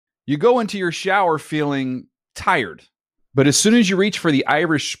You go into your shower feeling tired, but as soon as you reach for the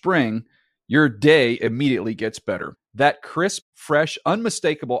Irish Spring, your day immediately gets better. That crisp, fresh,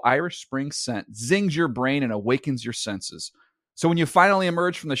 unmistakable Irish Spring scent zings your brain and awakens your senses. So when you finally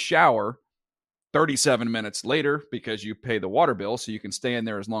emerge from the shower, 37 minutes later, because you pay the water bill so you can stay in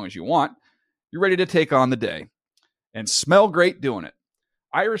there as long as you want, you're ready to take on the day. And smell great doing it.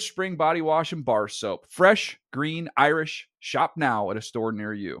 Irish Spring Body Wash and Bar Soap. Fresh, green, Irish. Shop now at a store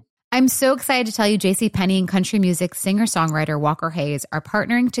near you. I'm so excited to tell you JCPenney and country music singer-songwriter Walker Hayes are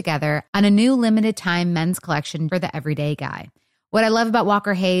partnering together on a new limited-time men's collection for the everyday guy. What I love about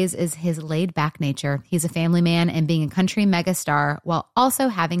Walker Hayes is his laid-back nature. He's a family man, and being a country megastar while also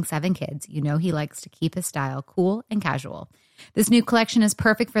having 7 kids, you know he likes to keep his style cool and casual. This new collection is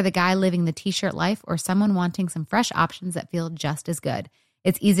perfect for the guy living the t-shirt life or someone wanting some fresh options that feel just as good.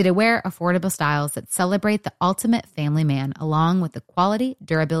 It's easy to wear, affordable styles that celebrate the ultimate family man, along with the quality,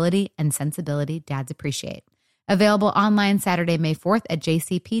 durability, and sensibility dads appreciate. Available online Saturday, May 4th at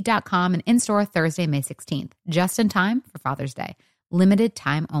jcp.com and in-store Thursday, May 16th. Just in time for Father's Day. Limited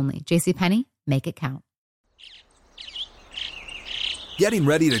time only. JCPenney, make it count. Getting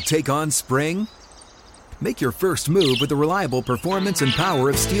ready to take on spring? Make your first move with the reliable performance and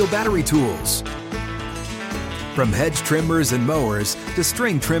power of Steel battery tools. From hedge trimmers and mowers to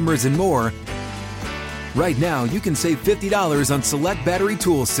string trimmers and more, right now you can save $50 on select battery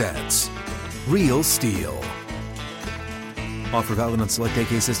tool sets. Real Steel. Offer valid on select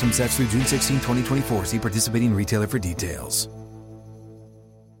AK system sets through June 16, 2024. See participating retailer for details.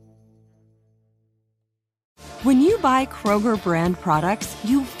 When you buy Kroger brand products,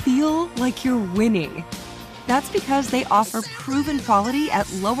 you feel like you're winning. That's because they offer proven quality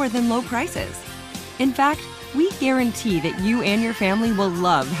at lower than low prices. In fact, we guarantee that you and your family will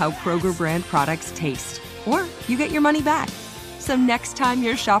love how Kroger brand products taste, or you get your money back. So next time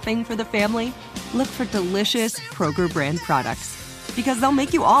you're shopping for the family, look for delicious Kroger brand products, because they'll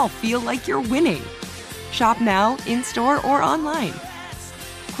make you all feel like you're winning. Shop now, in-store, or online.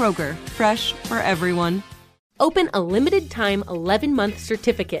 Kroger, fresh for everyone. Open a limited-time 11-month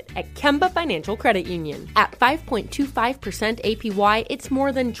certificate at Kemba Financial Credit Union. At 5.25% APY, it's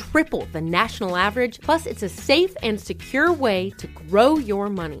more than triple the national average, plus it's a safe and secure way to grow your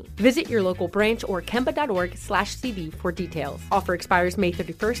money. Visit your local branch or kemba.org/cb for details. Offer expires May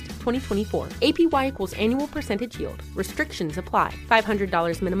 31st, 2024. APY equals annual percentage yield. Restrictions apply.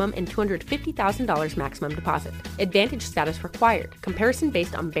 $500 minimum and $250,000 maximum deposit. Advantage status required. Comparison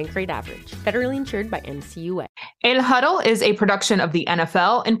based on bank rate average. Federally insured by NCUA. El Huddle is a production of the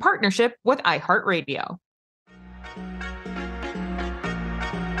NFL in partnership with iHeartRadio.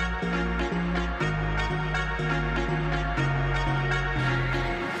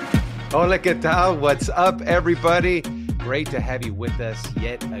 Hola, ¿qué tal? What's up, everybody? Great to have you with us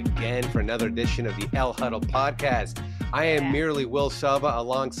yet again for another edition of the El Huddle podcast. I am merely Will Selva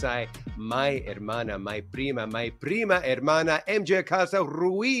alongside my hermana, my prima hermana, MJ Acosta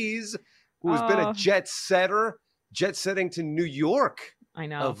Ruiz, who's been a jet-setting to New York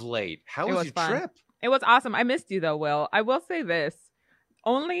of late. How was your trip? It was awesome. I missed you, though, Will. I will say this.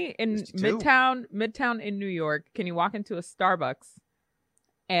 Only in Midtown in New York, can you walk into a Starbucks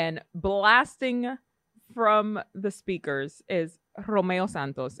and blasting from the speakers is Romeo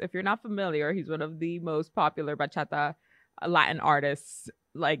Santos. If you're not familiar, he's one of the most popular bachata Latin artists,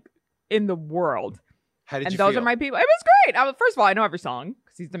 like, in the world. How did you feel? Those are my people. It was great. First of all, I know every song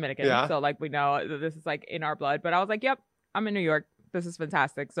because he's Dominican. Yeah. So, like, we know that this is, like, in our blood. But I was like, yep, I'm in New York. This is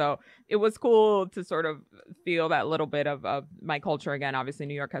fantastic. So it was cool to sort of feel that little bit of my culture again. Obviously,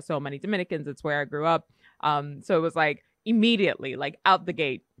 New York has so many Dominicans. It's where I grew up. So it was, like, immediately, like, out the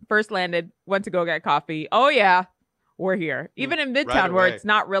gate. First landed, went to go get coffee. Oh, yeah, we're here. Even in Midtown, where it's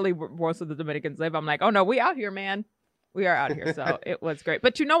not really where most of the Dominicans live, I'm like, oh, no, we out here, man. We are out here. So it was great.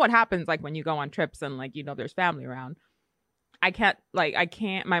 But you know what happens, like, when you go on trips and, like, you know, there's family around. I can't.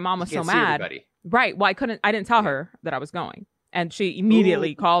 My mom was so mad. Right. Well, I didn't tell her that I was going. And she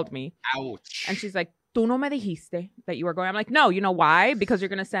immediately called me. Ouch. And she's like, tú no me dijiste that you were going. I'm like, no, you know why? Because you're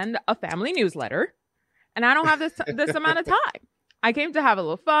going to send a family newsletter. And I don't have this amount of time. I came to have a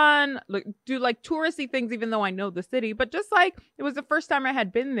little fun, do like touristy things, even though I know the city. But just like, it was the first time I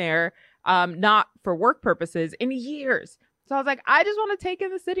had been there, not for work purposes, in years. So I was like, I just want to take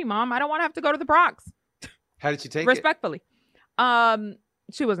in the city, Mom. I don't want to have to go to the Bronx. How did you take Respectfully.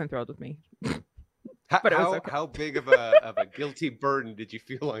 She wasn't thrilled with me. But how big of a guilty burden did you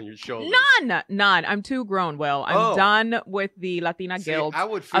feel on your shoulders? None. I'm too grown, Will. I'm done with the Latina guilt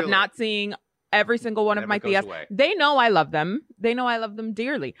of not seeing Every single one of my tias. They know I love them. They know I love them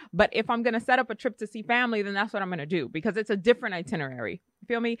dearly. But if I'm going to set up a trip to see family, then that's what I'm going to do because it's a different itinerary. You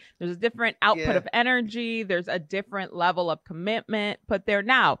feel me? There's a different output of energy. There's a different level of commitment put there.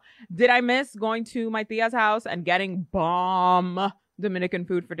 Now, did I miss going to my tia's house and getting bomb Dominican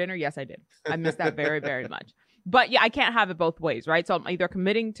food for dinner? Yes, I did. I missed that very, very much. But yeah, I can't have it both ways, right? So I'm either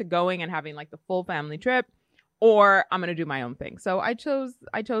committing to going and having like the full family trip, or I'm going to do my own thing. So I chose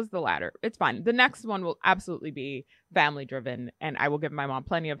the latter. It's fine. The next one will absolutely be family driven. And I will give my mom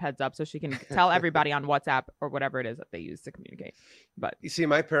plenty of heads up so she can tell everybody on WhatsApp or whatever it is that they use to communicate. But you see,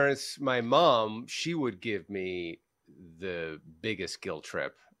 my mom, she would give me the biggest guilt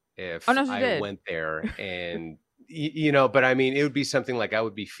trip if I went there and, but I mean, it would be something like I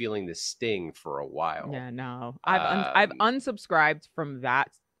would be feeling the sting for a while. Yeah, no, I've unsubscribed from that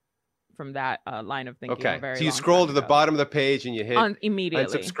line of thinking. Okay, so you scroll to the bottom of the page and you hit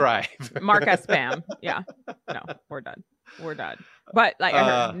immediately unsubscribe. Mark as spam. Yeah, no, we're done. But like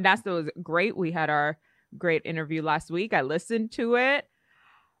I heard Nesta was great. We had our great interview last week. I listened to it.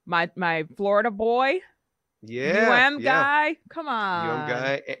 My Florida boy, guy. Come on,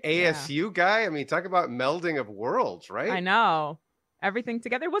 guy, ASU guy. I mean, talk about melding of worlds, right? I know. Everything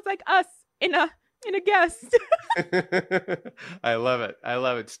together was like us in a guest. I love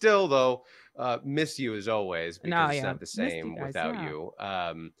it. Still though, miss you as always because it's not the same without you.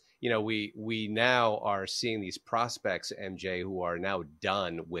 We now are seeing these prospects, MJ, who are now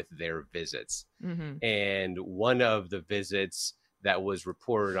done with their visits. Mm-hmm. And one of the visits that was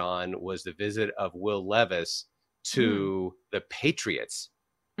reported on was the visit of Will Levis to the Patriots.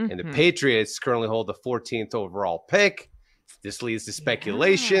 Mm-hmm. And the Patriots currently hold the 14th overall pick. This leads to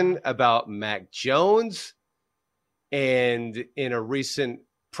speculation about Mac Jones. And in a recent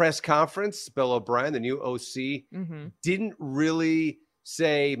press conference, Bill O'Brien, the new OC, didn't really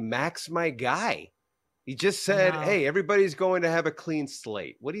say, Mac's my guy. He just said, hey, everybody's going to have a clean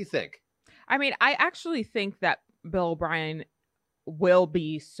slate. What do you think? I mean, I actually think that Bill O'Brien will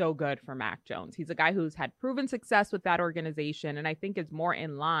be so good for Mac Jones. He's a guy who's had proven success with that organization, and I think is more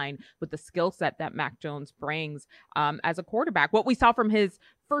in line with the skill set that Mac Jones brings as a quarterback. What we saw from his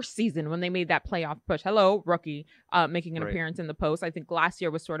first season when they made that playoff push. Hello, rookie, making an appearance in the post. I think last year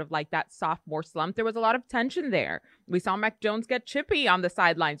was sort of like that sophomore slump. There was a lot of tension there. We saw Mac Jones get chippy on the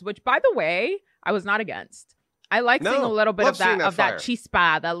sidelines, which, by the way, I was not against. I like seeing a little bit of that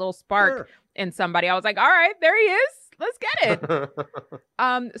chispa, that little spark in somebody. I was like, all right, there he is. Let's get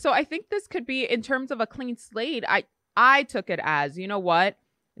it. So I think this could be, in terms of a clean slate, I took it as, you know what?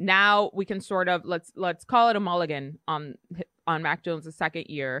 Now we can sort of let's call it a mulligan on Mac Jones' second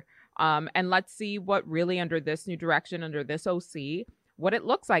year. And let's see what really under this new direction, under this OC, what it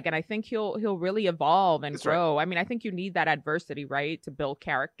looks like. And I think he'll really evolve and grow. Right. I mean, I think you need that adversity, right, to build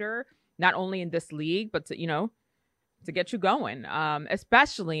character, not only in this league, but to get you going,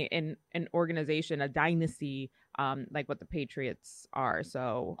 especially in an organization, a dynasty, like what the Patriots are.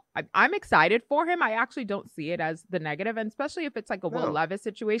 So I'm excited for him. I actually don't see it as the negative, and especially if it's like a Will Levis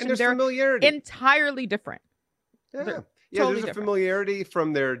situation. And there's familiarity. Entirely different. Yeah, there's a familiarity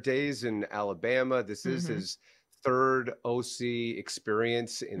from their days in Alabama. This is his third OC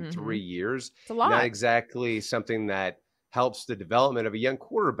experience in 3 years. It's a lot. Not exactly something that helps the development of a young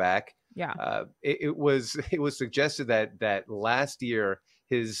quarterback. Yeah. It was suggested that last year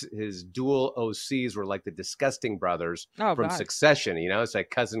his dual OCs were like the Disgusting Brothers from Succession. It's like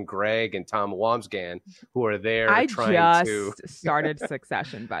cousin Greg and Tom Wamsgand who are there started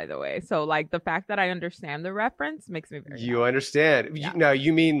Succession, by the way. So like the fact that I understand the reference makes me very happy. Understand. Yeah. Now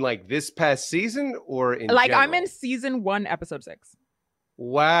you mean like this past season or in like general? I'm in season 1, episode 6.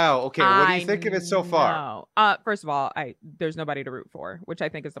 Wow. Okay. What do you think of it so far? First of all, there's nobody to root for, which I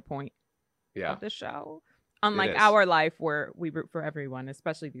think is the point of the show. Unlike our life where we root for everyone,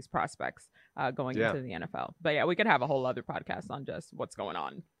 especially these prospects going into the NFL. But yeah, we could have a whole other podcast on just what's going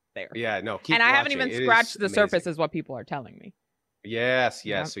on there. Yeah, no. I haven't even scratched the surface is what people are telling me. Yes.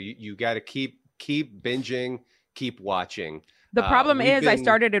 Yeah. So you got to keep binging, keep watching. The problem is I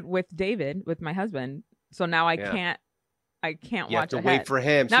started it with David, with my husband. So now I can't you watch have to ahead. Wait for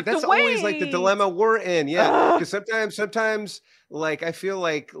him. See, that's always like the dilemma we're in. Yeah. Because sometimes like I feel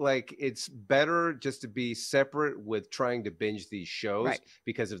like it's better just to be separate with trying to binge these shows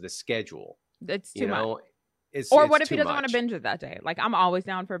because of the schedule. It's too much. Or what if he doesn't want to binge it that day? Like I'm always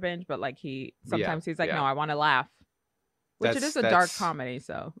down for binge, but like sometimes he's like, no, it want to laugh. Which it is a dark comedy,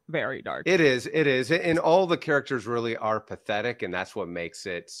 so very dark. It is. And all the characters really are pathetic, and that's what makes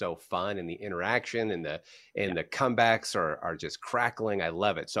it so fun. And the interaction and the comebacks are just crackling. I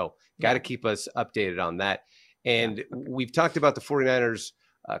love it. So got to keep us updated on that. And we've talked about the 49ers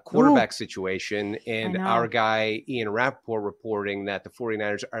quarterback situation, and our guy Ian Rappaport reporting that the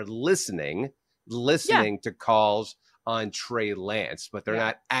 49ers are listening to calls on Trey Lance, but they're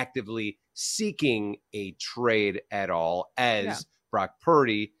not actively seeking a trade at all as Brock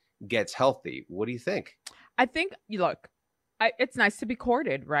Purdy gets healthy. What do you think? I think, look, it's nice to be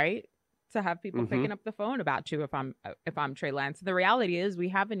courted, right? To have people picking up the phone about you if I'm Trey Lance. The reality is we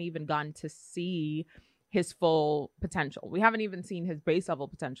haven't even gotten to see his full potential. We haven't even seen his base level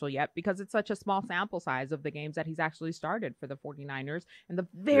potential yet because it's such a small sample size of the games that he's actually started for the 49ers and the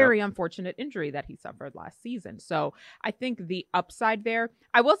very unfortunate injury that he suffered last season. So I think the upside there,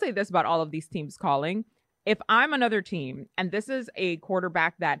 I will say this about all of these teams calling. If I'm another team and this is a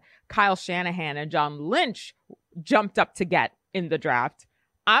quarterback that Kyle Shanahan and John Lynch jumped up to get in the draft,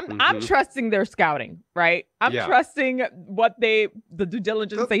 I'm trusting their scouting, right? I'm trusting what the due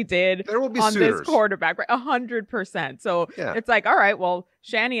diligence they did on this quarterback, right? 100%. So it's like, all right, well,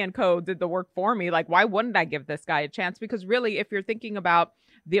 Shanny and co did the work for me. Like, why wouldn't I give this guy a chance? Because really, if you're thinking about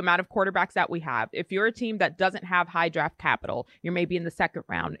the amount of quarterbacks that we have, if you're a team that doesn't have high draft capital, you're maybe in the second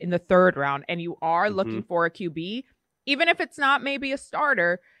round, in the third round, and you are looking for a QB, even if it's not maybe a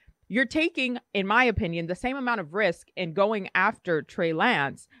starter, you're taking, in my opinion, the same amount of risk in going after Trey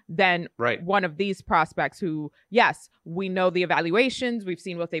Lance than one of these prospects who, yes, we know the evaluations. We've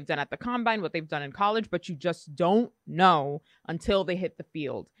seen what they've done at the combine, what they've done in college, but you just don't know until they hit the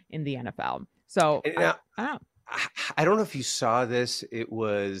field in the NFL. So I don't know if you saw this. It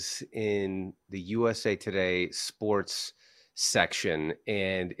was in the USA Today sports section,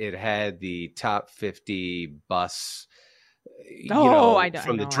 and it had the top 50 bus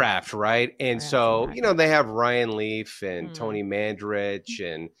from the draft, right? And so, they have Ryan Leaf and Tony Mandrich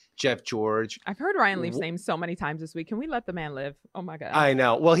and Jeff George. I've heard Ryan Leaf's name so many times this week. Can we let the man live? Oh my God. I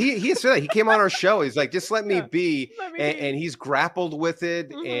know. Well, he said that. He came on our show. He's like, just let me be. And he's grappled with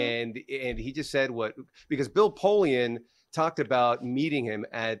it. And he just said because Bill Polian talked about meeting him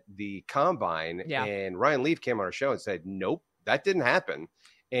at the combine, and Ryan Leaf came on our show and said, nope, that didn't happen.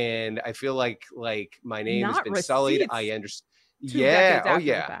 And I feel like my name has been sullied. I understand. Yeah. Oh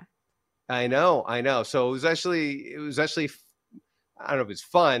yeah. I know. So it was actually, I don't know if it's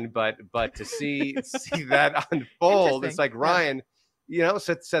fun, but to see that unfold, it's like Ryan,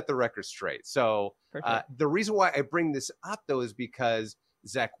 set the record straight. So the reason why I bring this up though is because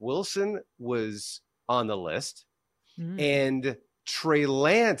Zach Wilson was on the list and Trey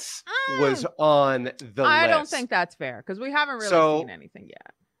Lance was on the list. I don't think that's fair because we haven't really seen anything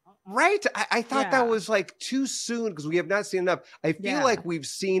yet. Right. I thought that was like too soon because we have not seen enough. I feel like we've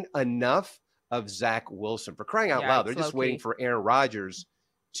seen enough of Zach Wilson, for crying out loud. They're just waiting for Aaron Rodgers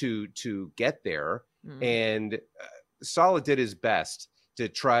to get there. And Saleh did his best to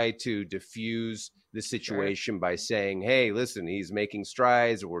try to diffuse the situation by saying, hey, listen, he's making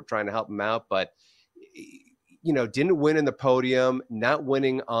strides, or we're trying to help him out. But, didn't win in the podium, not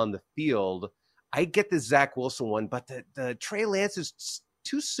winning on the field. I get the Zach Wilson one, but the Trey Lance is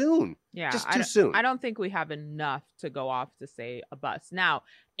too soon. Yeah, just too soon. I don't think we have enough to go off to say a bust. Now,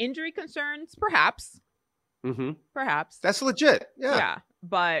 injury concerns, perhaps. Perhaps. That's legit. Yeah.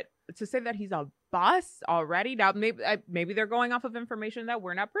 But to say that he's a bust already, now maybe they're going off of information that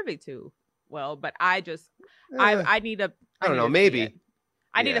we're not privy to. Well, but I need to. I don't know. Maybe.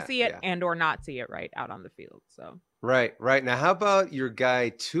 I need to see it and or not see it right out on the field. So. Right. Now, how about your guy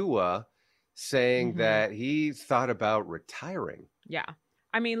Tua saying that he thought about retiring? Yeah.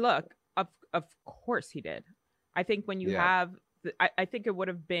 I mean, look, of course he did. I think when you have, I think it would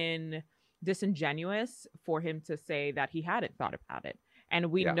have been disingenuous for him to say that he hadn't thought about it.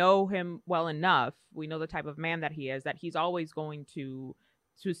 And we know him well enough. We know the type of man that he is, that he's always going to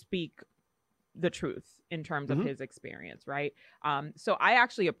speak the truth in terms of his experience, right? So I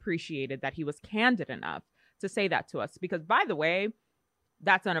actually appreciated that he was candid enough to say that to us, because by the way,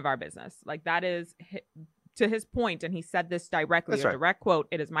 that's none of our business. Like, that is, to his point, and he said this directly, a direct quote,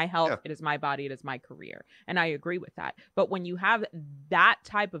 it is my health, it is my body, it is my career. And I agree with that. But when you have that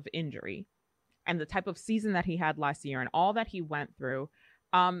type of injury and the type of season that he had last year and all that he went through,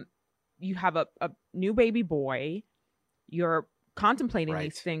 you have a new baby boy, you're contemplating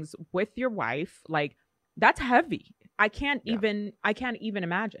these things with your wife, like, that's heavy. I can't even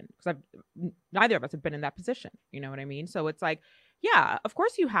imagine, because neither of us have been in that position. You know what I mean? So it's like, yeah, of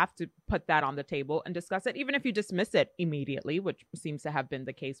course you have to put that on the table and discuss it, even if you dismiss it immediately, which seems to have been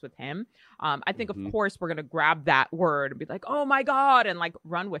the case with him. I think, of course, we're going to grab that word and be like, oh my God, and like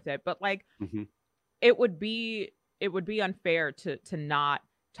run with it. But like, it would be unfair to not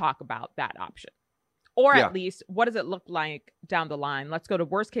talk about that option. Or at least, what does it look like down the line? Let's go to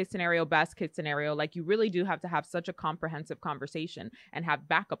worst case scenario, best case scenario. Like, you really do have to have such a comprehensive conversation and have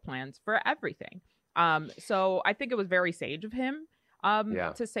backup plans for everything. So I think it was very sage of him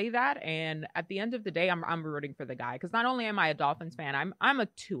to say that. And at the end of the day, I'm rooting for the guy, because not only am I a Dolphins fan, I'm a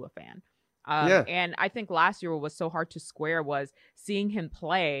Tua fan. And I think last year what was so hard to square was seeing him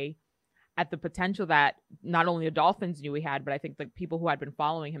play at the potential that not only the Dolphins knew he had, but I think the people who had been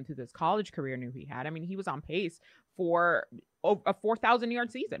following him through this college career knew he had. I mean, he was on pace for a 4,000-yard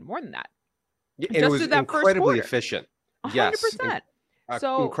season, more than that. Yeah, and it was incredibly efficient. 100%. Yes.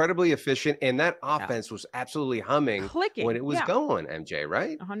 So incredibly efficient, and that offense was absolutely humming, clicking when it was going, MJ,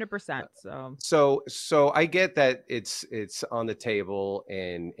 right? 100%. So I get that it's on the table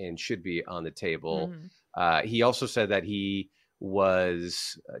and should be on the table. He also said that he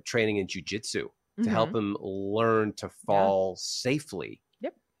was training in jiu-jitsu to help him learn to fall safely.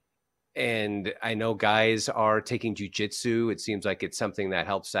 Yep. And I know guys are taking jiu-jitsu. It seems like it's something that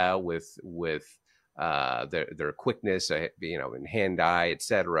helps out with their quickness, in hand-eye,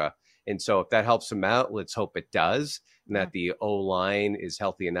 etc. And so if that helps him out, let's hope it does, and that the O-line is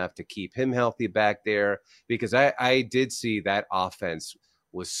healthy enough to keep him healthy back there, because I did see that offense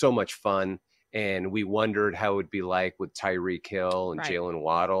was so much fun. And we wondered how it would be like with Tyreek Hill and Jalen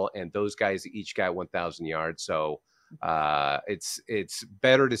Waddle, and those guys each got 1,000 yards. So it's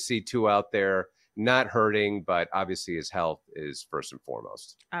better to see Tua out there, not hurting, but obviously his health is first and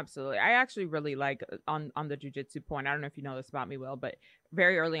foremost. Absolutely. I actually really like on the jiu-jitsu point. I don't know if you know this about me, Will, but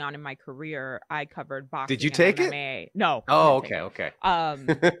very early on in my career, I covered boxing. Did you take MMA. It? No. Oh, okay.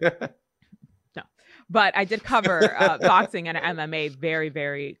 No, but I did cover boxing and MMA very,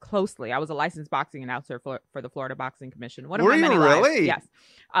 very closely. I was a licensed boxing announcer for the Florida Boxing Commission. One of my many really? Lives.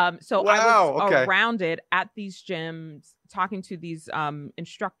 Yes. So I was around it at these gyms, talking to these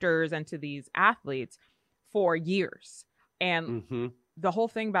instructors and to these athletes for years. And the whole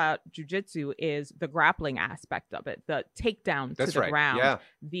thing about jiu-jitsu is the grappling aspect of it, the takedown to the ground,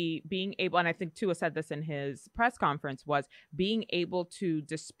 the being able, and I think Tua said this in his press conference, was being able to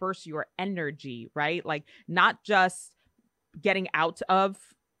disperse your energy, right? Like, not just getting out of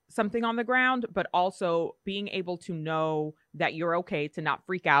something on the ground, but also being able to know that you're okay, to not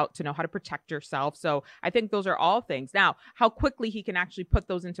freak out, to know how to protect yourself. So I think those are all things. Now, how quickly he can actually put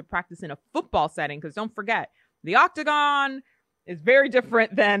those into practice in a football setting, because don't forget, the octagon is very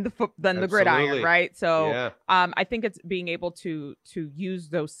different than the gridiron, right? So I think it's being able to use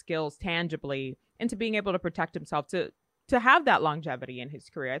those skills tangibly into being able to protect himself, to have that longevity in his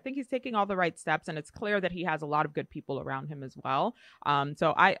career. I think he's taking all the right steps, and it's clear that he has a lot of good people around him as well.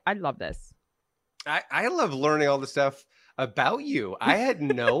 So I love this. I love learning all the stuff about you. I had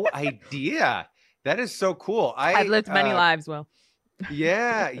no idea. That is so cool. I've lived many lives, Will.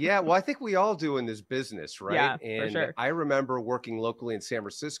 Yeah. Well, I think we all do in this business, right? Yeah, and for sure. I remember working locally in San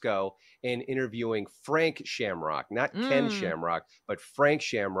Francisco and interviewing Frank Shamrock, not Ken Shamrock, but Frank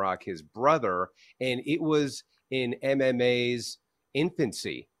Shamrock, his brother. And it was in MMA's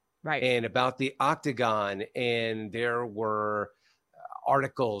infancy, right? And about the octagon. And there were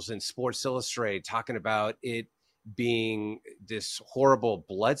articles in Sports Illustrated talking about it being this horrible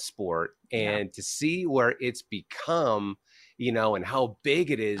blood sport, and to see where it's become, and how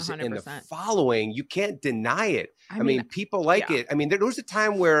big it is 100%. In the following, you can't deny it. I mean, people like it. I mean, there was a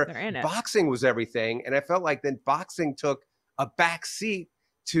time where boxing was everything, and I felt like then boxing took a back seat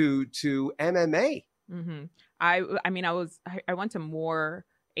to MMA. I went to more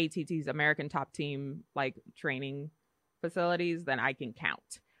ATT's, American Top Team, like training facilities than I can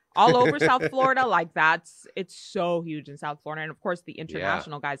count. All over South Florida, it's so huge in South Florida. And of course, the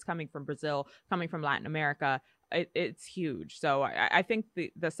international guys coming from Brazil, coming from Latin America, it's huge. So I think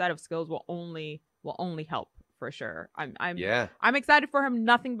the set of skills will only help for sure. I'm excited for him.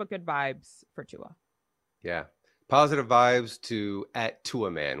 Nothing but good vibes for Tua. Yeah. Positive vibes to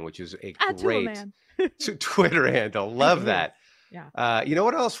 @TuaMan, which is a great Twitter handle. Love that. Yeah. You know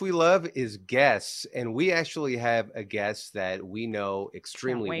what else we love is guests. And we actually have a guest that we know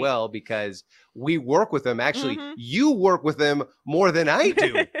extremely well because we work with him. Actually, you work with him more than I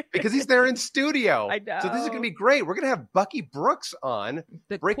do because he's there in studio. I know. So this is going to be great. We're going to have Bucky Brooks on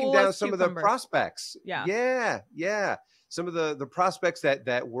breaking down some of the prospects. Yeah. Some of the prospects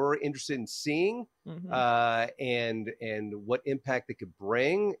that we're interested in seeing and what impact they could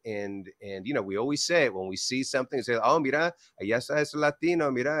bring. And we always say it when we see something, say, oh, mira, allá está ese Latino,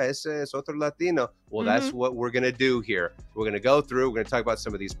 mira, ese es otro Latino. Well, that's what we're going to do here. We're going to go through, we're going to talk about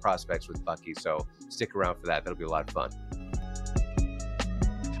some of these prospects with Bucky. So stick around for that. That'll be a lot of fun.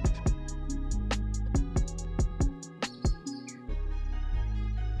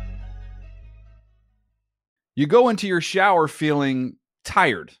 You go into your shower feeling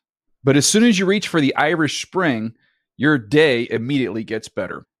tired, but as soon as you reach for the Irish Spring, your day immediately gets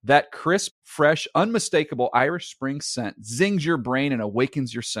better. That crisp, fresh, unmistakable Irish Spring scent zings your brain and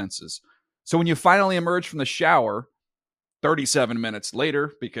awakens your senses. So when you finally emerge from the shower 37 minutes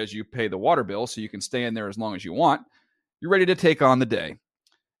later, because you pay the water bill so you can stay in there as long as you want, you're ready to take on the day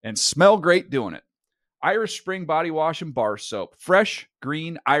and smell great doing it. Irish Spring Body Wash and Bar Soap. Fresh,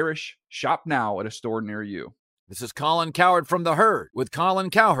 green, Irish. Shop now at a store near you. This is Colin Cowherd from The Herd with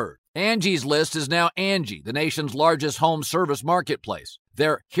Colin Cowherd. Angie's List is now Angie, the nation's largest home service marketplace.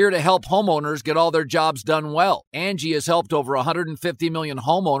 They're here to help homeowners get all their jobs done well. Angie has helped over 150 million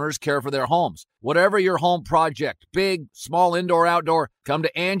homeowners care for their homes. Whatever your home project, big, small, indoor, outdoor, come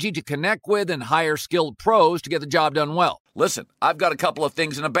to Angie to connect with and hire skilled pros to get the job done well. Listen, I've got a couple of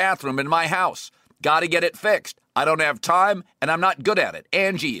things in a bathroom in my house. Got to get it fixed. I don't have time, and I'm not good at it.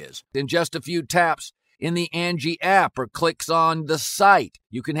 Angie is. In just a few taps in the Angie app or clicks on the site,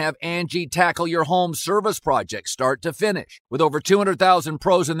 you can have Angie tackle your home service project start to finish. With over 200,000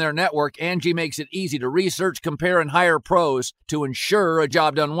 pros in their network, Angie makes it easy to research, compare, and hire pros to ensure a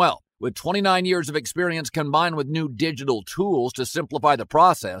job done well. With 29 years of experience combined with new digital tools to simplify the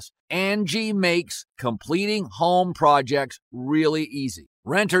process, Angie makes completing home projects really easy.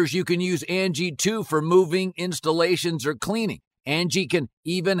 Renters, you can use Angie too for moving, installations, or cleaning. Angie can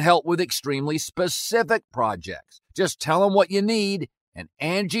even help with extremely specific projects. Just tell them what you need, and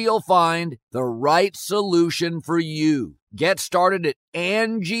Angie will find the right solution for you. Get started at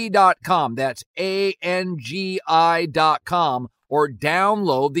Angie.com. That's ANGI.com, or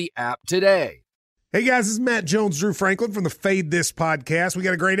download the app today. Hey guys, this is Matt Jones, Drew Franklin from the Fade This podcast. We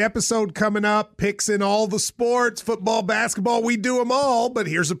got a great episode coming up, picks in all the sports, football, basketball, we do them all, but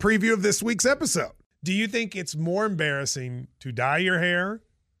here's a preview of this week's episode. Do you think it's more embarrassing to dye your hair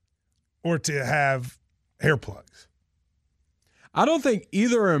or to have hair plugs? I don't think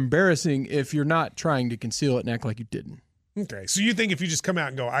either are embarrassing if you're not trying to conceal it and act like you didn't. Okay, so you think if you just come out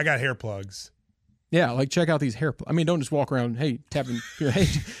and go, I got hair plugs. Yeah, like check out these hair plugs. I mean, don't just walk around, hey, tapping,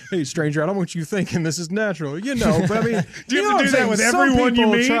 hey, stranger, I don't want you thinking this is natural, but I mean. Do you have to do that with everyone you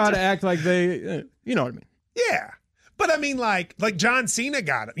meet? Some people try to act like they, you know what I mean. Yeah. But I mean, like John Cena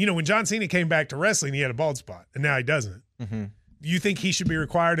got it. You know, when John Cena came back to wrestling, he had a bald spot, and now he doesn't. Mm-hmm. You think he should be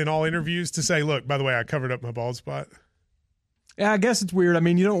required in all interviews to say, look, by the way, I covered up my bald spot? Yeah, I guess it's weird. I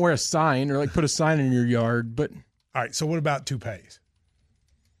mean, you don't wear a sign or like put a sign in your yard, but. All right, so what about toupees?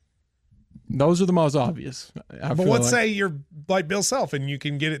 Those are the most obvious. But let's say you're like Bill Self and you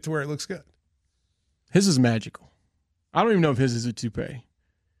can get it to where it looks good. His is magical. I don't even know if his is a toupee.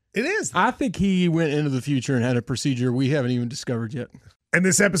 It is. I think he went into the future and had a procedure we haven't even discovered yet. And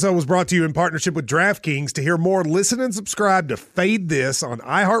this episode was brought to you in partnership with DraftKings. To hear more, listen and subscribe to Fade This on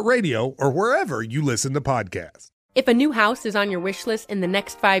iHeartRadio or wherever you listen to podcasts. If a new house is on your wish list in the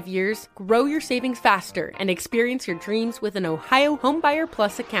next 5 years, grow your savings faster and experience your dreams with an Ohio Homebuyer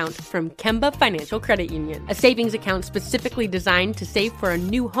Plus account from Kemba Financial Credit Union. A savings account specifically designed to save for a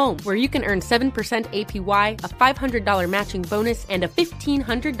new home where you can earn 7% APY, a $500 matching bonus, and a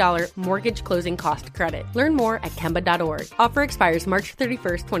 $1,500 mortgage closing cost credit. Learn more at Kemba.org. Offer expires March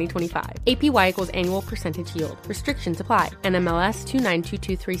 31st, 2025. APY equals annual percentage yield. Restrictions apply. NMLS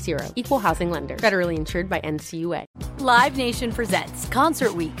 292230. Equal housing lender. Federally insured by NCUA. Live Nation presents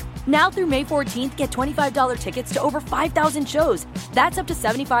Concert Week. Now through May 14th, get $25 tickets to over 5,000 shows. That's up to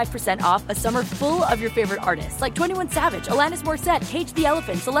 75% off a summer full of your favorite artists like 21 Savage, Alanis Morissette, Cage the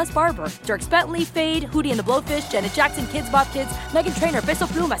Elephant, Celeste Barber, Dierks Bentley, Fade, Hootie and the Blowfish, Janet Jackson, Kids Bop Kids, Meghan Trainor, Bissell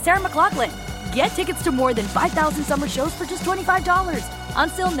Pluma, Sarah McLachlan. Get tickets to more than 5,000 summer shows for just $25.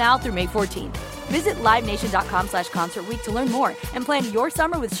 Until now through May 14th. Visit LiveNation.com/Concert Week to learn more and plan your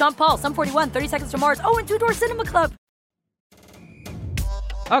summer with Sean Paul, Sum 41, 30 Seconds to Mars, and Two Door Cinema Club.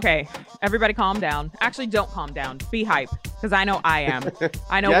 Okay, everybody calm down. Actually, don't calm down. Be hype, because I know I am.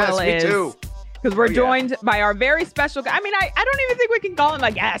 I know yes, Will me is. Too. Because we're joined by our very special guy. I mean, I don't even think we can call him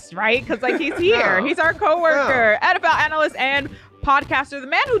a guest, right? Because like he's here. No. He's our coworker, NFL analyst, and podcaster. The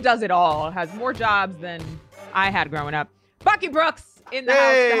man who does it all, has more jobs than I had growing up. Bucky Brooks in the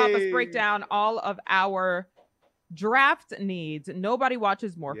house to help us break down all of our draft needs. Nobody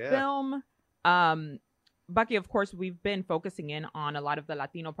watches more film. Bucky, of course, we've been focusing in on a lot of the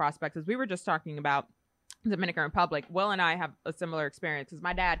Latino prospects. As we were just talking about Dominican Republic, Will and I have a similar experience because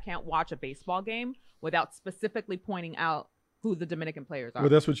my dad can't watch a baseball game without specifically pointing out who the Dominican players are. Well,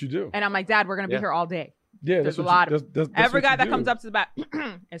 that's what you do. And I'm like, Dad, we're going to be here all day. Yeah, there's a lot of every guy that comes up to the bat,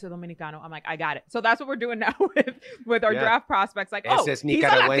 es a Dominicano. I'm like, I got it. So that's what we're doing now with our draft prospects. Like, he's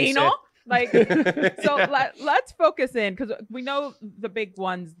a Latino. Like, so let's focus in because we know the big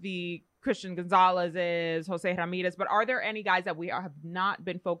ones, the Christian Gonzalez is, Jose Ramirez, but are there any guys that we have not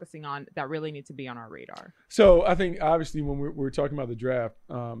been focusing on that really need to be on our radar? So I think obviously when we're talking about the draft,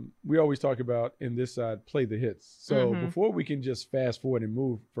 we always talk about in this side, play the hits. So before we can just fast forward and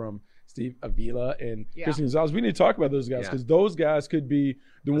move from Steve Avila and Christian Gonzalez, we need to talk about those guys because those guys could be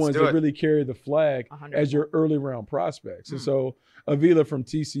the ones that really carry the flag 100%. As your early round prospects. And so Avila from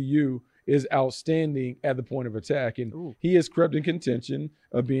TCU is outstanding at the point of attack. And he has crept in contention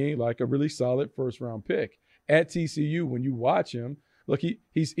of being like a really solid first-round pick. At TCU, when you watch him, look,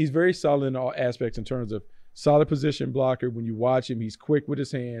 he's very solid in all aspects in terms of solid position blocker. When you watch him, he's quick with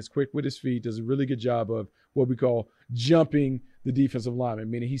his hands, quick with his feet, does a really good job of what we call jumping the defensive lineman,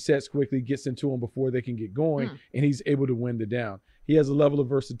 meaning he sets quickly, gets into them before they can get going, and he's able to win the down. He has a level of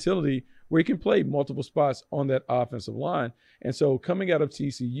versatility where he can play multiple spots on that offensive line. And so coming out of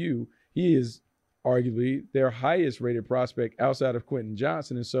TCU, he is arguably their highest rated prospect outside of Quentin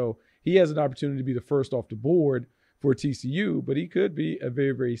Johnson. And so he has an opportunity to be the first off the board for TCU, but he could be a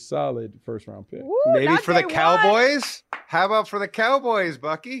very, very solid first-round pick. Ooh, maybe for the Cowboys? How about for the Cowboys,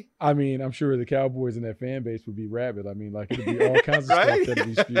 Bucky? I mean, I'm sure the Cowboys and that fan base would be rabid. I mean, like, it would be all kinds of stuff that would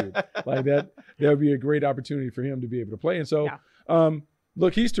be spewed. Like, that would be a great opportunity for him to be able to play. And so,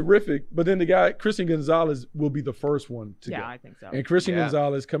 look, he's terrific, but then the guy, Christian Gonzalez, will be the first one to go. Yeah, I think so. And Christian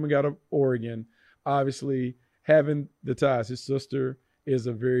Gonzalez, coming out of Oregon, obviously having the ties. His sister is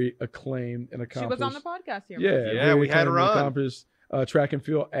a very acclaimed and accomplished. She was on the podcast here. Yeah, we had her on. Accomplished track and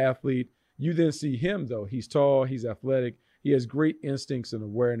field athlete. You then see him, though. He's tall. He's athletic. He has great instincts and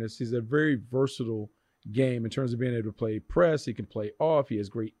awareness. He's a very versatile game in terms of being able to play press. He can play off. He has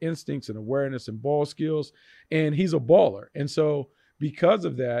great instincts and awareness and ball skills. And he's a baller. And so because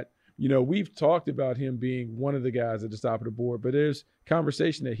of that, you know, we've talked about him being one of the guys at the top of the board, but there's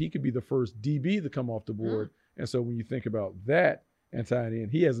conversation that he could be the first DB to come off the board. And so when you think about that and tying in,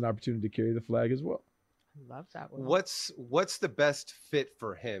 he has an opportunity to carry the flag as well. I love that one. What's the best fit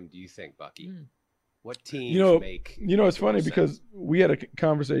for him, do you think, Bucky? What teams make? You know, it's funny because we had a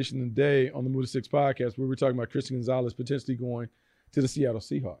conversation today on the Move to Six podcast where we were talking about Christian Gonzalez potentially going to the Seattle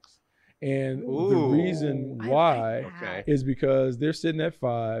Seahawks. And the reason why is because they're sitting at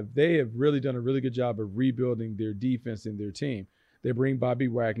 5. They have really done a really good job of rebuilding their defense and their team. They bring Bobby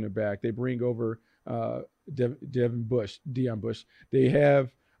Wagner back. They bring over Deon Bush. They have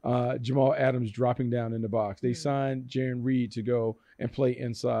Jamal Adams dropping down in the box. They signed Jaron Reed to go and play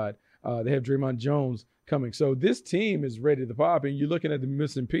inside. They have Draymond Jones coming. So this team is ready to pop. And you're looking at the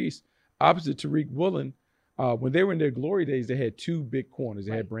missing piece opposite Tariq Woolen. When they were in their glory days, they had 2 big corners.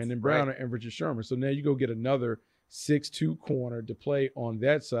 They had Brandon Browner and Richard Sherman. So now you go get another 6'2" corner to play on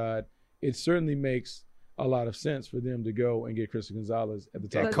that side. It certainly makes a lot of sense for them to go and get Christian Gonzalez at the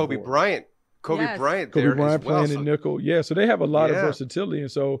top. And Kobe Bryant. Kobe Bryant playing in nickel. Yeah, so they have a lot of versatility.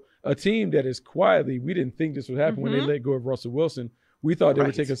 And so a team that is quietly, we didn't think this would happen when they let go of Russell Wilson. We thought they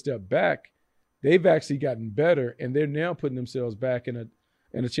would take a step back. They've actually gotten better, and they're now putting themselves back in a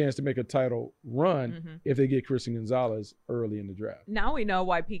chance to make a title run if they get Christian Gonzalez early in the draft. Now we know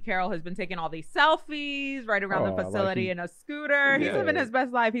why Pete Carroll has been taking all these selfies right around the facility in a scooter. He's living his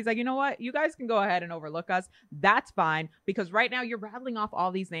best life. He's like, you know what? You guys can go ahead and overlook us. That's fine, because right now you're rattling off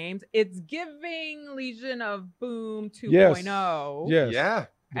all these names. It's giving Legion of Boom 2.0. Yes. Yeah.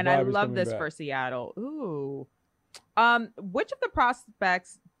 And I love this for Seattle. Ooh. Which of the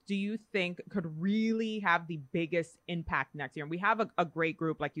prospects do you think could really have the biggest impact next year? And we have a great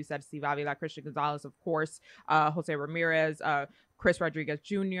group, like you said, Steve Avila, Christian Gonzalez, of course, Jose Ramirez, Chris Rodriguez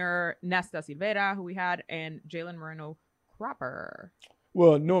Jr., Nesta Silvera, who we had, and Jalen Moreno Cropper.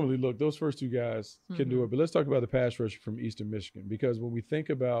 Well, normally, look, those first 2 guys can do it. But let's talk about the pass rusher from Eastern Michigan, because when we think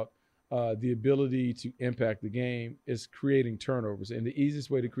about the ability to impact the game, is creating turnovers. And the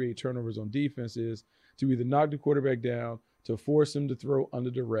easiest way to create turnovers on defense is to either knock the quarterback down, to force him to throw under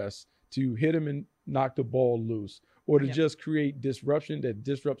duress, to hit him and knock the ball loose, or to just create disruption that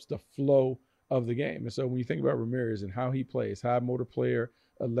disrupts the flow of the game. And so when you think about Ramirez and how he plays, high motor player,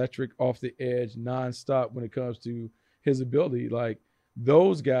 electric off the edge, nonstop when it comes to his ability, like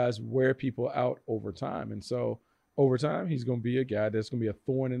those guys wear people out over time. And so over time, he's going to be a guy that's going to be a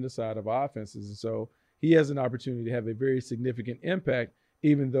thorn in the side of offenses. And so he has an opportunity to have a very significant impact,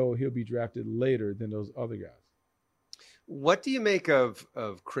 even though he'll be drafted later than those other guys. What do you make of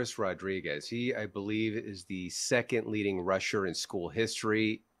Chris Rodriguez? He, I believe, is the 2nd leading rusher in school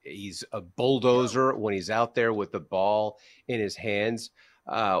history. He's a bulldozer when he's out there with the ball in his hands.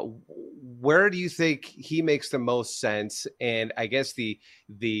 Where do you think he makes the most sense? And I guess the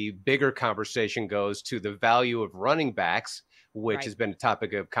bigger conversation goes to the value of running backs which has been a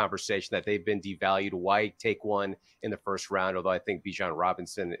topic of conversation, that they've been devalued. Why take one in the first round? Although I think Bijan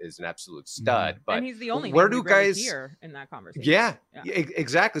Robinson is an absolute stud. But and he's the only where name do we really guys hear in that conversation? Yeah,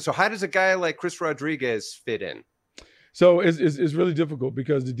 exactly. So how does a guy like Chris Rodriguez fit in? So it's really difficult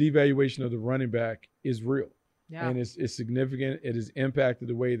because the devaluation of the running back is real. Yeah. And it's significant. It has impacted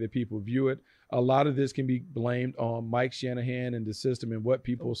the way that people view it. A lot of this can be blamed on Mike Shanahan and the system and what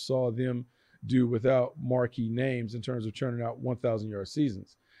people saw them do without marquee names in terms of churning out 1,000-yard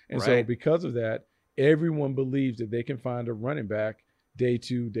seasons. And so because of that, everyone believes that they can find a running back day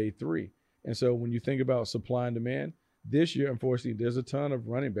 2, day 3. And so when you think about supply and demand, this year, unfortunately, there's a ton of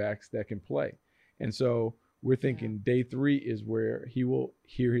running backs that can play. And so we're thinking day 3 is where he will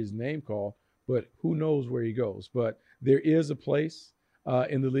hear his name call, but who knows where he goes. But there is a place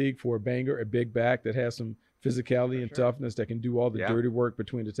in the league for a banger, a big back that has some physicality and toughness that can do all the dirty work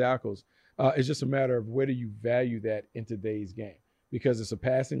between the tackles. It's just a matter of where do you value that in today's game, because it's a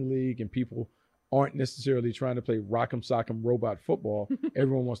passing league and people aren't necessarily trying to play rock'em sock'em robot football.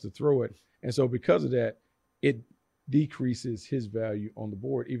 Everyone wants to throw it. And so because of that, it decreases his value on the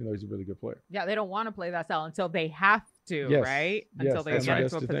board, even though he's a really good player. Yeah, they don't want to play that style until they have to, right? Until they get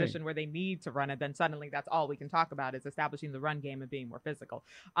into a position where they need to run it. Then suddenly that's all we can talk about is establishing the run game and being more physical.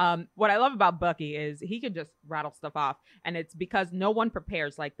 What I love about Bucky is he can just rattle stuff off, and it's because no one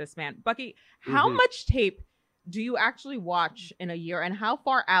prepares like this man. Bucky, how much tape do you actually watch in a year, and how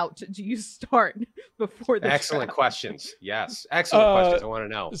far out do you start before the Excellent draft? Questions. Yes. Excellent questions. I want to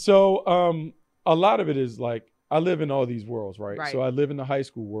know. So a lot of it is like, I live in all these worlds, right? Right. So I live in the high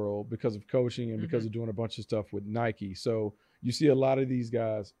school world because of coaching and because of doing a bunch of stuff with Nike. So you see a lot of these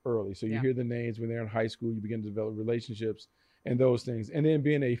guys early. So you hear the names when they're in high school, you begin to develop relationships and those things. And then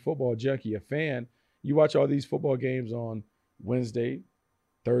being a football junkie, a fan, you watch all these football games on Wednesday,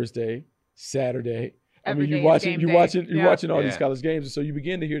 Thursday, Saturday. You're watching all these college games. And so you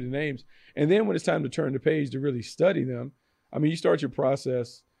begin to hear the names. And then when it's time to turn the page to really study them, you start your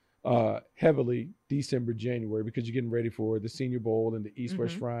process heavily December, January, because you're getting ready for the Senior Bowl and the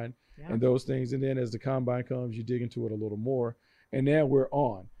East-West Shrine and those things. And then as the combine comes, you dig into it a little more. And now we're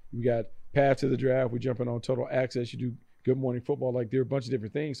on. We got Path to the Draft. We're jumping on Total Access. You do Good Morning Football. Like, there are a bunch of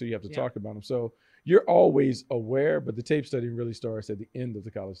different things, so you have to talk about them. So you're always aware, but the tape study really starts at the end of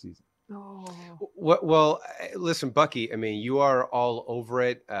the college season. Well, listen, Bucky, you are all over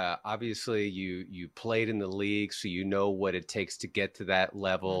it. Obviously, you played in the league, so you know what it takes to get to that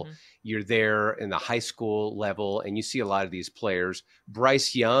level. You're there in the high school level, and you see a lot of these players.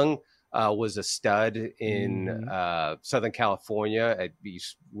 Bryce Young was a stud in Southern California. He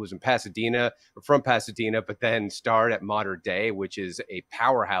was in Pasadena, or from Pasadena, but then starred at Mater Dei, which is a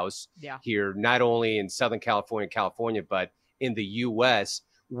powerhouse here, not only in Southern California, but in the U.S.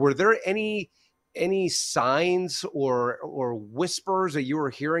 Were there any signs or whispers that you were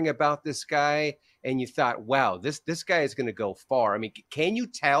hearing about this guy and you thought, wow, this guy is going to go far? Can you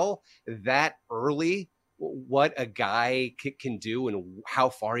tell that early what a guy can do and how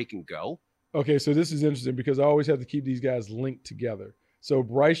far he can go? Okay, so this is interesting because I always have to keep these guys linked together. So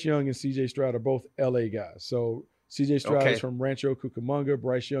Bryce Young and C.J. Stroud are both L.A. guys. So C.J. Stroud is from Rancho Cucamonga.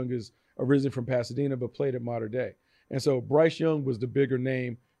 Bryce Young is originally from Pasadena but played at Mater Dei. And so Bryce Young was the bigger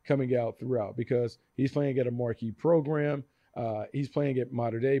name coming out throughout because he's playing at a marquee program. He's playing at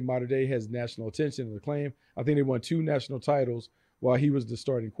Mater Dei. Mater Dei has national attention and acclaim. I think they won 2 national titles while he was the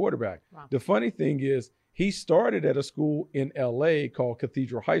starting quarterback. Wow. The funny thing is he started at a school in L.A. called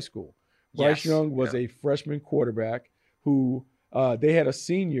Cathedral High School. Bryce Young was a freshman quarterback who they had a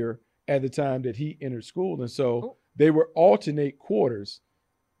senior at the time that he entered school. And so they were alternate quarters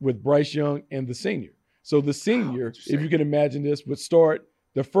with Bryce Young and the senior. So the senior, if you can imagine this, would start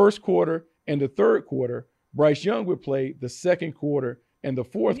the first quarter and the third quarter. Bryce Young would play the second quarter and the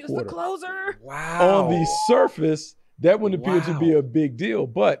fourth quarter. He was the closer. Wow. On the surface, that wouldn't appear to be a big deal.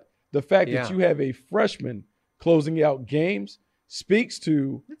 But the fact that you have a freshman closing out games speaks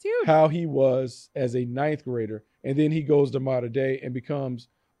to how he was as a ninth grader. And then he goes to Mater Dei and becomes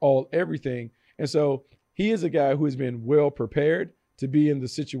everything. And so he is a guy who has been well prepared to be in the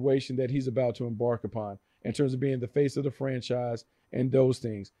situation that he's about to embark upon in terms of being the face of the franchise and those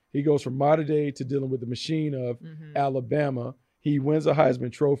things. He goes from Mater Dei to dealing with the machine of Alabama. He wins a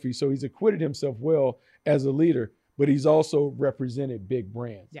Heisman Trophy, so he's acquitted himself well as a leader, but he's also represented big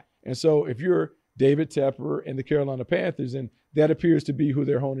brands. Yeah. And so if you're David Tepper and the Carolina Panthers, and that appears to be who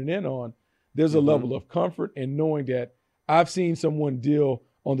they're honing in on, there's a level of comfort in knowing that I've seen someone deal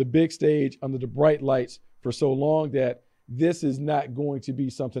on the big stage under the bright lights for so long that this is not going to be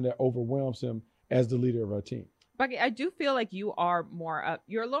something that overwhelms him as the leader of our team. Bucky, I do feel like you are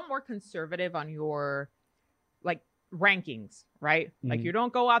you're a little more conservative on your rankings, right? Mm-hmm. Like you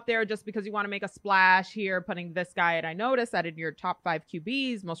don't go out there just because you want to make a splash here, putting this guy. And I noticed that in your top 5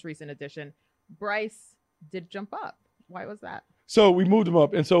 QBs, most recent edition, Bryce did jump up. Why was that? So we moved him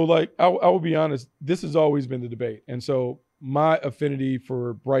up. And so, like, I will be honest, this has always been the debate. And so my affinity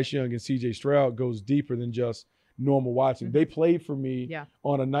for Bryce Young and CJ Stroud goes deeper than just normal watching. Mm-hmm. They played for me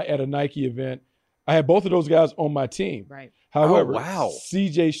at a Nike event. I had both of those guys on my team. Right. However,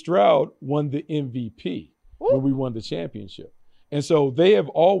 CJ Stroud won the MVP when we won the championship. And so they have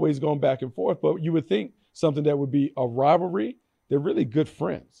always gone back and forth. But you would think something that would be a rivalry, they're really good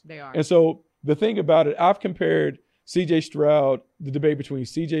friends. They are. And so the thing about it, I've compared CJ Stroud, the debate between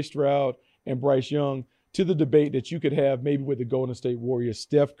CJ Stroud and Bryce Young, to the debate that you could have maybe with the Golden State Warriors,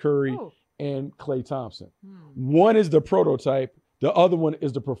 Steph Curry and Klay Thompson. One is the prototype. The other one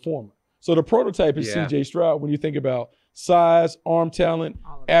is the performer. So the prototype is CJ Stroud when you think about size, arm talent,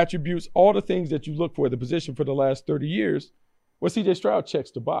 attributes, all the things that you look for at the position for the last 30 years. Well, CJ Stroud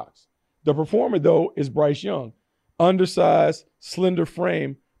checks the box. The performer, though, is Bryce Young. Undersized, slender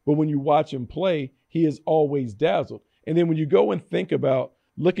frame, but when you watch him play, he is always dazzled. And then when you go and think about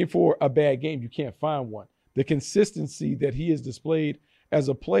looking for a bad game, you can't find one. The consistency that he has displayed as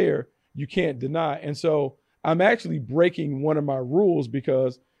a player, you can't deny. And so I'm actually breaking one of my rules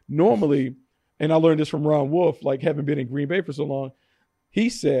because normally, and I learned this from Ron Wolf, like having been in Green Bay for so long, he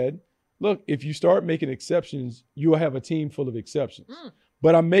said, look, if you start making exceptions, you'll have a team full of exceptions.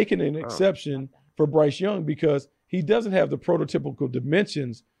 But I'm making an exception for Bryce Young because he doesn't have the prototypical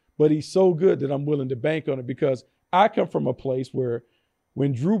dimensions, but he's so good that I'm willing to bank on it because I come from a place where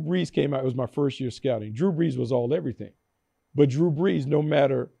when Drew Brees came out, it was my first year scouting. Drew Brees was all everything. But Drew Brees, no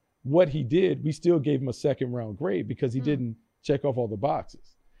matter what he did, we still gave him a second-round grade because he didn't check off all the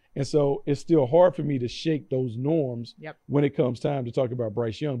boxes. And so it's still hard for me to shake those norms when it comes time to talk about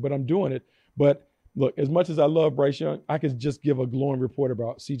Bryce Young. But I'm doing it. But look, as much as I love Bryce Young, I could just give a glowing report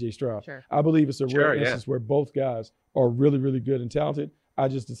about CJ Stroud. Sure. I believe it's a rare instance where both guys are really, really good and talented. I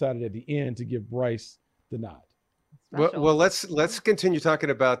just decided at the end to give Bryce the nod. Well, let's continue talking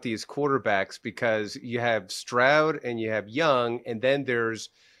about these quarterbacks because you have Stroud and you have Young, and then there's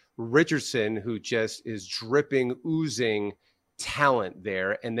Richardson, who just is dripping, oozing talent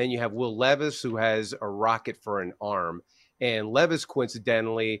there. And then you have Will Levis, who has a rocket for an arm. And Levis,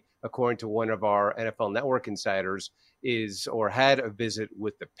 coincidentally, according to one of our NFL Network insiders, had a visit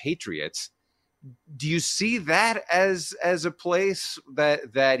with the Patriots. Do you see that as a place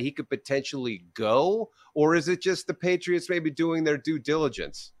that he could potentially go, or is it just the Patriots maybe doing their due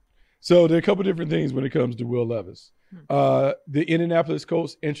diligence? So there are a couple different things when it comes to Will Levis. The Indianapolis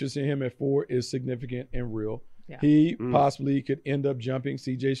Colts' interest in him at 4 is significant and real. Yeah. He possibly could end up jumping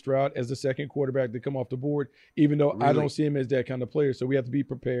CJ Stroud as the second quarterback to come off the board, even though I don't see him as that kind of player. So we have to be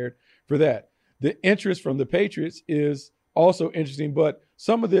prepared for that. The interest from the Patriots is also interesting, but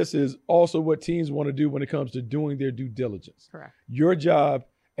some of this is also what teams want to do when it comes to doing their due diligence. Correct. Your job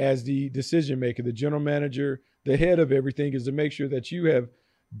as the decision maker, the general manager, the head of everything is to make sure that you have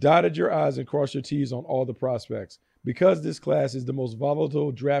dotted your I's and crossed your T's on all the prospects. Because this class is the most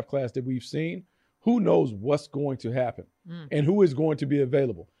volatile draft class that we've seen, who knows what's going to happen and who is going to be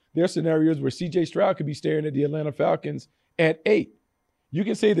available. There are scenarios where CJ Stroud could be staring at the Atlanta Falcons at 8. You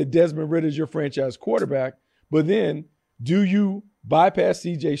can say that Desmond Ridder is your franchise quarterback, but then do you bypass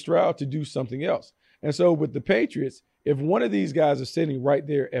CJ Stroud to do something else? And so with the Patriots, if one of these guys is sitting right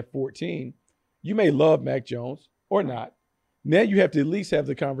there at 14, you may love Mac Jones or not. Now you have to at least have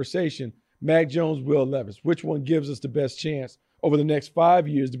the conversation, Mac Jones, Will Levis, which one gives us the best chance over the next 5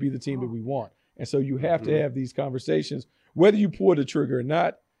 years to be the team that we want? And so you have to have these conversations. Whether you pull the trigger or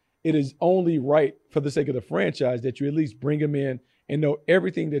not, it is only right for the sake of the franchise that you at least bring him in and know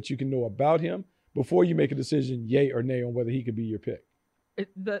everything that you can know about him before you make a decision, yay or nay, on whether he could be your pick.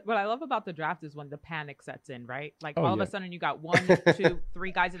 What I love about the draft is when the panic sets in, right? Like all of a sudden you got 1, 2,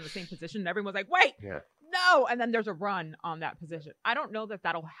 3 guys in the same position and everyone's like, wait, no. And then there's a run on that position. I don't know that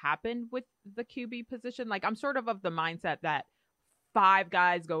that'll happen with the QB position. Like I'm sort of the mindset that 5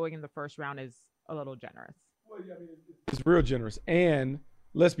 guys going in the first round is a little generous. Well, yeah, I mean, it's real generous. And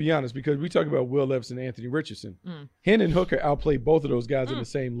let's be honest, because we talk about Will Levis and Anthony Richardson. Hendon Hooker outplayed both of those guys in the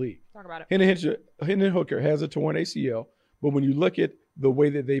same league. Talk about it. Hendon Hooker has a torn ACL, but when you look at the way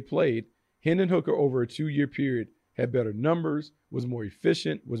that they played, Hendon Hooker over a 2-year period had better numbers, was more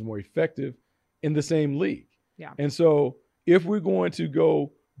efficient, was more effective in the same league. Yeah. And so if we're going to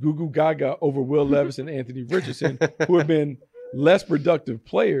go goo goo gaga over Will Levis and Anthony Richardson, who have been less productive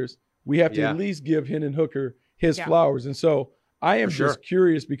players, we have to at least give Hendon Hooker his flowers. And so I am just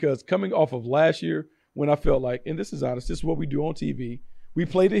curious because coming off of last year when I felt like, and this is honest, this is what we do on TV. We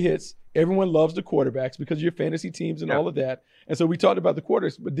play the hits everyone loves the quarterbacks because of your fantasy teams and all of that. And so we talked about the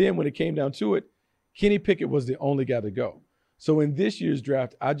quarterbacks, but then when it came down to it, Kenny Pickett was the only guy to go. So in this year's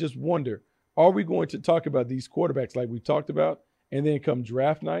draft, I just wonder, are we going to talk about these quarterbacks like we talked about, and then come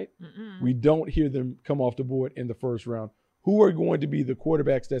draft night, we don't hear them come off the board in the first round? Who are going to be the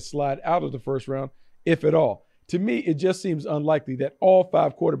quarterbacks that slide out of the first round, if at all? To me, it just seems unlikely that all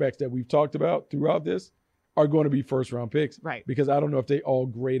 5 quarterbacks that we've talked about throughout this are going to be first-round picks. Right. Because I don't know if they all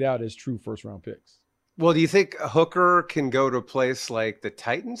grade out as true first-round picks. Well, do you think Hooker can go to a place like the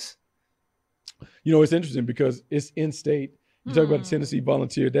Titans? You know, it's interesting because it's in-state. You talk about the Tennessee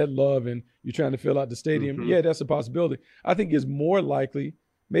Volunteer, that love, and you're trying to fill out the stadium. Yeah, that's a possibility. I think it's more likely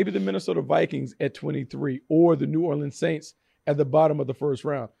maybe the Minnesota Vikings at 23 or the New Orleans Saints at the bottom of the first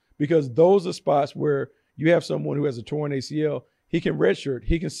round, because those are spots where you have someone who has a torn ACL. He can redshirt.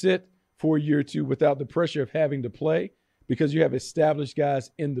 He can sit for a year or two without the pressure of having to play because you have established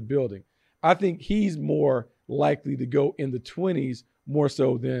guys in the building. I think he's more likely to go in the 20s more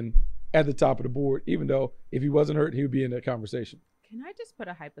so than at the top of the board, even though if he wasn't hurt, he would be in that conversation. Can I just put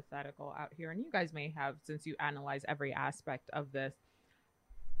a hypothetical out here? And you guys may have, since you analyze every aspect of this,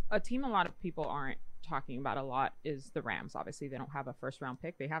 a team a lot of people aren't talking about a lot is the Rams. Obviously, they don't have a first-round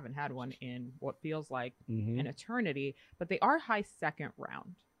pick. They haven't had one in what feels like an eternity, but they are high second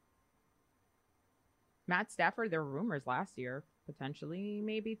round. Matt Stafford, there were rumors last year, potentially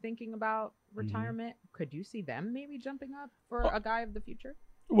maybe thinking about retirement. Could you see them maybe jumping up for a guy of the future?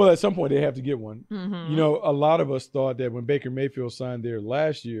 Well, at some point, they have to get one. You know, a lot of us thought that when Baker Mayfield signed there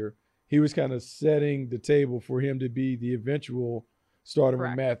last year, he was kind of setting the table for him to be the eventual starter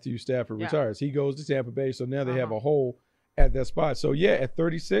when Matthew Stafford retires. He goes to Tampa Bay, so now they have a hole at that spot. So, yeah, at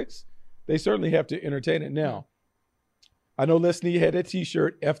 36, they certainly have to entertain it. Now, I know Leslie had that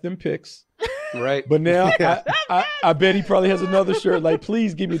T-shirt, F them picks. Right. But now I bet he probably has another shirt like,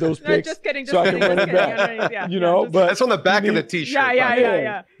 please give me those picks so I can run it back. You know, but that's on the back of the T-shirt.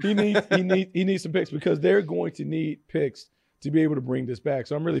 Yeah. He needs some picks because they're going to need picks to be able to bring this back.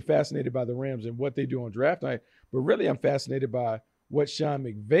 So I'm really fascinated by the Rams and what they do on draft night. But really, I'm fascinated by what Sean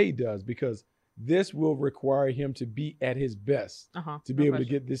McVay does, because this will require him to be at his best to be able to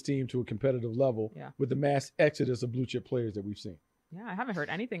get this team to a competitive level with the mass exodus of blue chip players that we've seen. Yeah, I haven't heard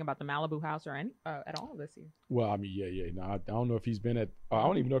anything about the Malibu house or any at all this year. Well, I mean, yeah. No, I don't know if he's been at. I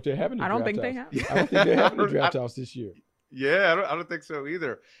don't even know if they're having a draft house. I don't think they have. I don't think they're having a draft house this year. Yeah, I don't think so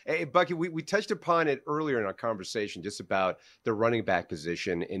either. Hey, Bucky, we touched upon it earlier in our conversation just about the running back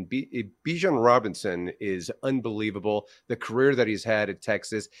position. And Bijan Robinson is unbelievable. The career that he's had at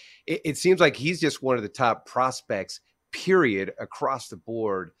Texas, it seems like he's just one of the top prospects, period, across the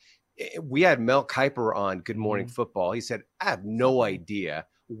board. We had Mel Kiper on Good Morning Football. He said, I have no idea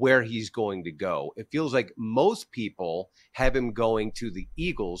where he's going to go. It feels like most people have him going to the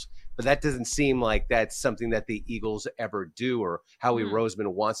Eagles, but that doesn't seem like that's something that the Eagles ever do or Howie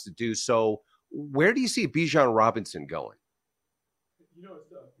Roseman wants to do. So where do you see Bijan Robinson going? You know, it's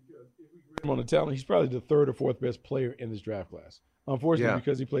tough because if we grade him on the talent, he's probably the 3rd or 4th best player in this draft class. Unfortunately,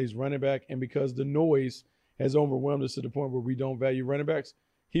 because he plays running back and because the noise has overwhelmed us to the point where we don't value running backs,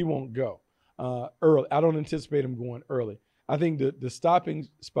 he won't go early. I don't anticipate him going early. I think the stopping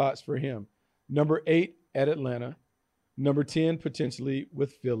spots for him, number 8 at Atlanta, number 10 potentially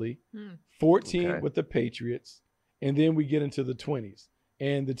with Philly, 14 with the Patriots, and then we get into the 20s.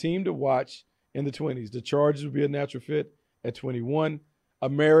 And the team to watch in the 20s, the Chargers would be a natural fit at 21.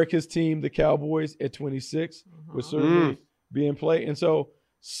 America's team, the Cowboys, at 26 would certainly be in play. And so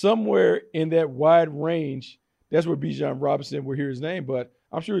somewhere in that wide range, that's where Bijan Robinson, we'll hear his name, but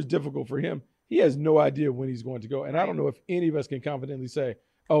I'm sure it's difficult for him. He has no idea when he's going to go. And I don't know if any of us can confidently say,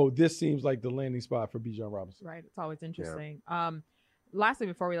 oh, this seems like the landing spot for Bijan Robinson. Right. It's always interesting. Yeah. Lastly,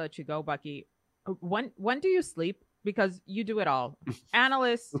 before we let you go, Bucky, when do you sleep? Because you do it all.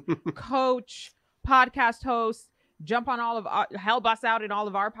 Analyst, coach, podcast host, jump on all of hell bust out in all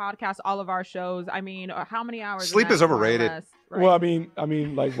of our podcasts, all of our shows. I mean, how many hours? Sleep is overrated. Less, right? Well, I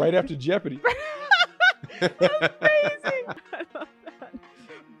mean, like right after Jeopardy. Amazing. I love that.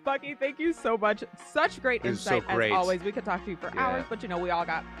 Bucky, thank you so much. Such great insight as always. We could talk to you for hours, but we all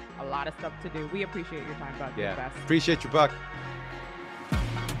got a lot of stuff to do. We appreciate your time, Bucky. Yeah. Appreciate you, Buck.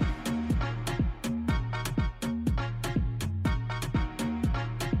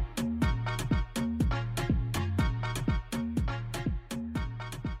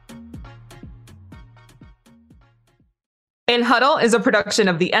 In Huddle is a production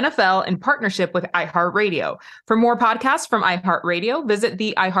of the NFL in partnership with iHeartRadio. For more podcasts from iHeartRadio, visit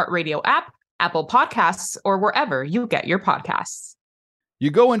the iHeartRadio app, Apple Podcasts, or wherever you get your podcasts.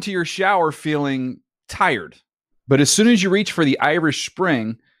 You go into your shower feeling tired, but as soon as you reach for the Irish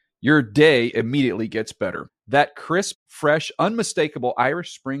Spring, your day immediately gets better. That crisp, fresh, unmistakable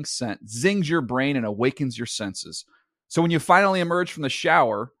Irish Spring scent zings your brain and awakens your senses. So when you finally emerge from the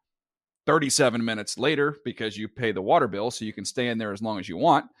shower 37 minutes later, because you pay the water bill so you can stay in there as long as you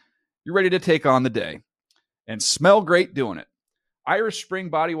want, you're ready to take on the day and smell great doing it. Irish Spring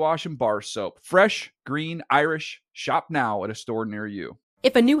Body Wash and Bar Soap. Fresh, green, Irish. Shop now at a store near you.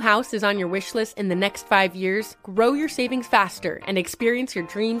 If a new house is on your wish list in the next 5 years, grow your savings faster and experience your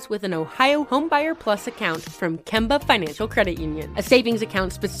dreams with an Ohio Homebuyer Plus account from Kemba Financial Credit Union. A savings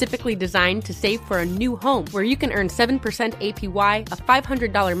account specifically designed to save for a new home where you can earn 7% APY, a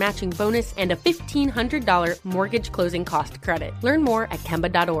 $500 matching bonus, and a $1,500 mortgage closing cost credit. Learn more at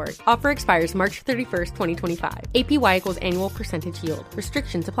Kemba.org. Offer expires March 31st, 2025. APY equals annual percentage yield.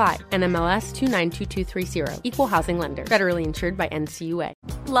 Restrictions apply. NMLS 292230. Equal housing lender. Federally insured by NCUA.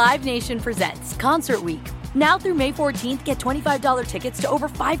 Live Nation presents Concert Week. Now through May 14th, get $25 tickets to over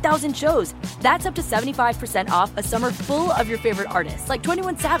 5,000 shows. That's up to 75% off a summer full of your favorite artists like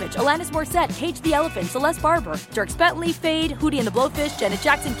 21 Savage, Alanis Morissette, Cage the Elephant, Celeste Barber, Dierks Bentley, Fade, Hootie and the Blowfish, Janet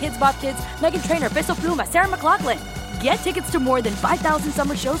Jackson, Kids Bop Kids, Meghan Trainor, Peso Pluma, Sarah McLachlan. Get tickets to more than 5,000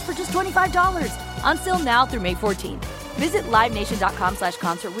 summer shows for just $25. Until now through May 14th. Visit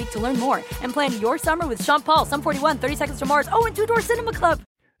LiveNation.com/Concert Week to learn more and plan your summer with Sean Paul, Sum 41, 30 Seconds to Mars, and Two Door Cinema Club.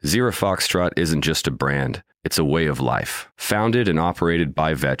 Zero Foxtrot isn't just a brand, it's a way of life. Founded and operated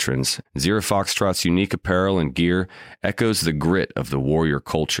by veterans, Zero Foxtrot's unique apparel and gear echoes the grit of the warrior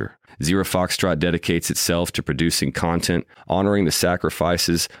culture. Zero Foxtrot dedicates itself to producing content, honoring the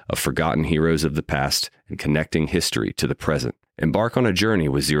sacrifices of forgotten heroes of the past, and connecting history to the present. Embark on a journey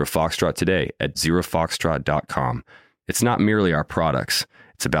with Zero Foxtrot today at zerofoxtrot.com. It's not merely our products,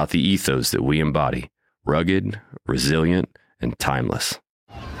 it's about the ethos that we embody. Rugged, resilient, and timeless.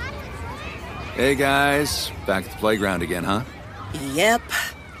 Hey guys, back at the playground again, huh? Yep.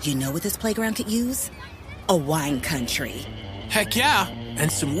 You know what this playground could use? A wine country. Heck yeah, and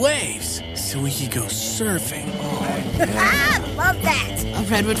some waves, so we could go surfing. Oh, yeah. Love that. A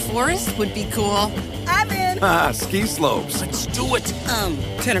redwood forest would be cool. I'm in. Ski slopes. Let's do it.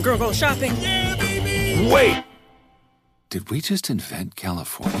 Can a girl go shopping? Yeah, baby. Wait! Did we just invent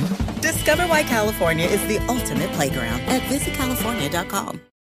California? Discover why California is the ultimate playground at visitcalifornia.com.